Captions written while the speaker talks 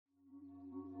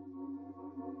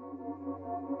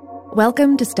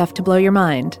Welcome to Stuff to Blow Your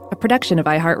Mind, a production of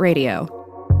iHeartRadio.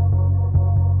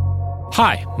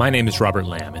 Hi, my name is Robert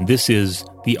Lamb, and this is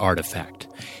The Artifact,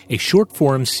 a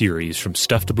short-form series from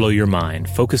Stuff to Blow Your Mind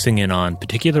focusing in on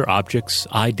particular objects,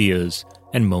 ideas,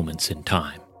 and moments in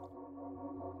time.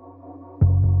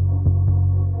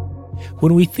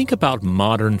 When we think about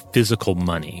modern physical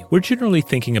money, we're generally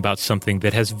thinking about something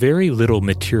that has very little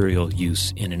material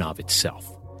use in and of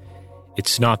itself.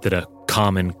 It's not that a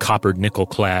common copper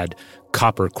nickel-clad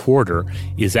copper quarter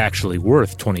is actually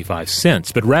worth 25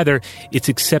 cents, but rather it's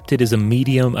accepted as a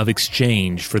medium of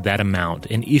exchange for that amount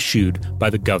and issued by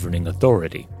the governing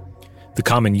authority. The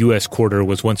common U.S. quarter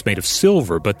was once made of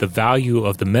silver, but the value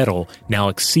of the metal now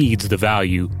exceeds the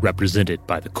value represented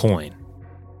by the coin.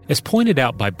 As pointed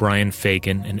out by Brian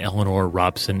Fagan and Eleanor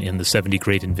Robson in the 70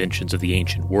 Great Inventions of the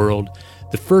Ancient World,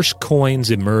 the first coins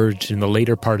emerged in the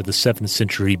later part of the 7th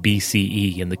century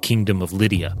BCE in the Kingdom of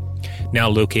Lydia, now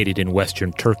located in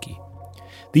western Turkey.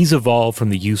 These evolved from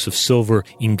the use of silver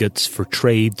ingots for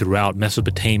trade throughout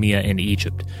Mesopotamia and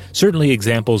Egypt, certainly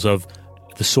examples of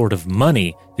the sort of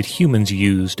money that humans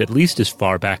used at least as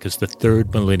far back as the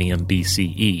 3rd millennium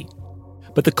BCE.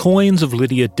 But the coins of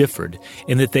Lydia differed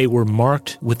in that they were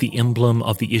marked with the emblem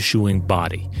of the issuing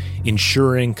body,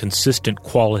 ensuring consistent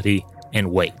quality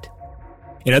and weight.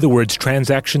 In other words,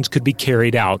 transactions could be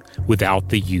carried out without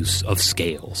the use of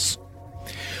scales.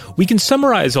 We can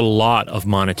summarize a lot of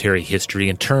monetary history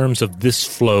in terms of this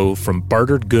flow from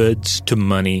bartered goods to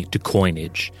money to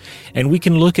coinage, and we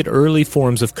can look at early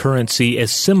forms of currency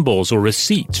as symbols or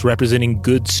receipts representing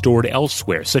goods stored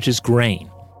elsewhere, such as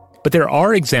grain. But there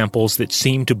are examples that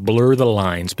seem to blur the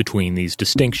lines between these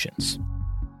distinctions.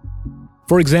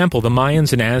 For example, the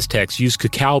Mayans and Aztecs used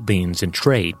cacao beans in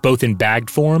trade, both in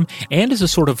bagged form and as a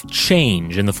sort of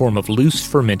change in the form of loose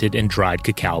fermented and dried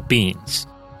cacao beans.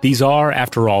 These are,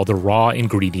 after all, the raw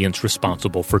ingredients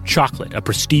responsible for chocolate, a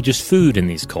prestigious food in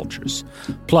these cultures.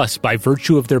 Plus, by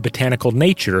virtue of their botanical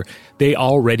nature, they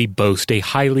already boast a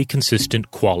highly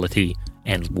consistent quality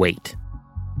and weight.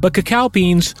 But cacao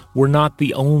beans were not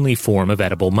the only form of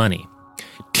edible money.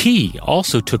 Tea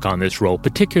also took on this role,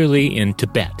 particularly in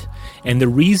Tibet. And the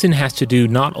reason has to do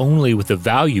not only with the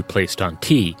value placed on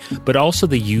tea, but also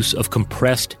the use of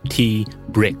compressed tea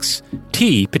bricks.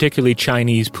 Tea, particularly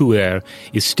Chinese pu'er,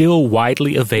 is still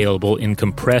widely available in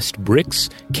compressed bricks,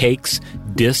 cakes,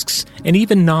 discs, and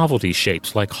even novelty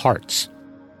shapes like hearts.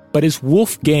 But as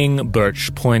Wolfgang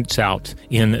Birch points out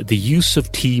in The Use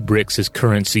of Tea Bricks as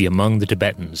Currency Among the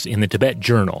Tibetans in the Tibet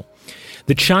Journal,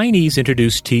 the Chinese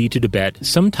introduced tea to Tibet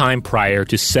sometime prior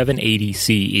to 780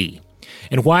 CE.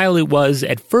 And while it was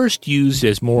at first used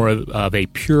as more of a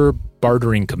pure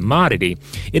bartering commodity,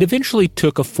 it eventually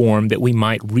took a form that we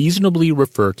might reasonably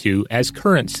refer to as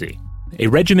currency. A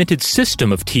regimented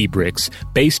system of tea bricks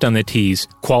based on the tea's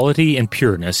quality and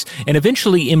pureness, and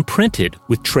eventually imprinted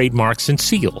with trademarks and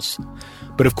seals.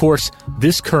 But of course,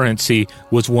 this currency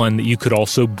was one that you could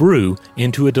also brew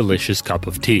into a delicious cup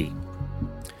of tea.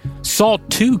 Salt,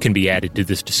 too, can be added to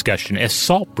this discussion, as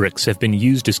salt bricks have been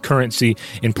used as currency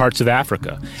in parts of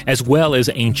Africa, as well as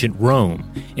ancient Rome.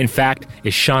 In fact,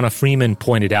 as Shauna Freeman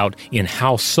pointed out in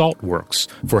How Salt Works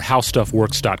for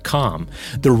HowStuffWorks.com,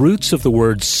 the roots of the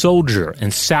words soldier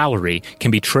and salary can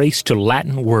be traced to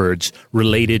Latin words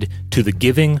related to the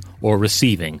giving or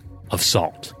receiving of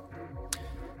salt.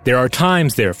 There are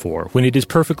times, therefore, when it is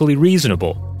perfectly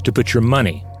reasonable to put your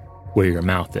money where your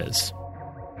mouth is.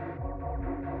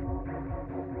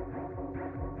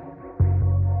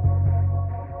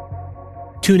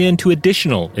 Tune in to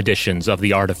additional editions of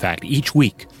The Artifact each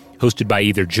week, hosted by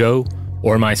either Joe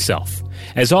or myself.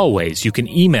 As always, you can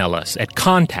email us at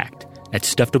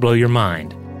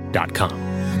contact@stufftoblowyourmind.com.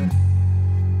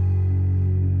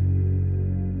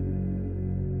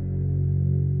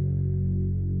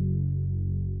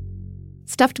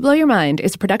 Stuff to Blow Your Mind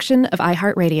is a production of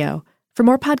iHeartRadio. For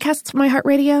more podcasts from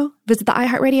iHeartRadio, visit the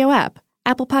iHeartRadio app,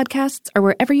 Apple Podcasts, or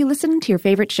wherever you listen to your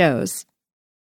favorite shows.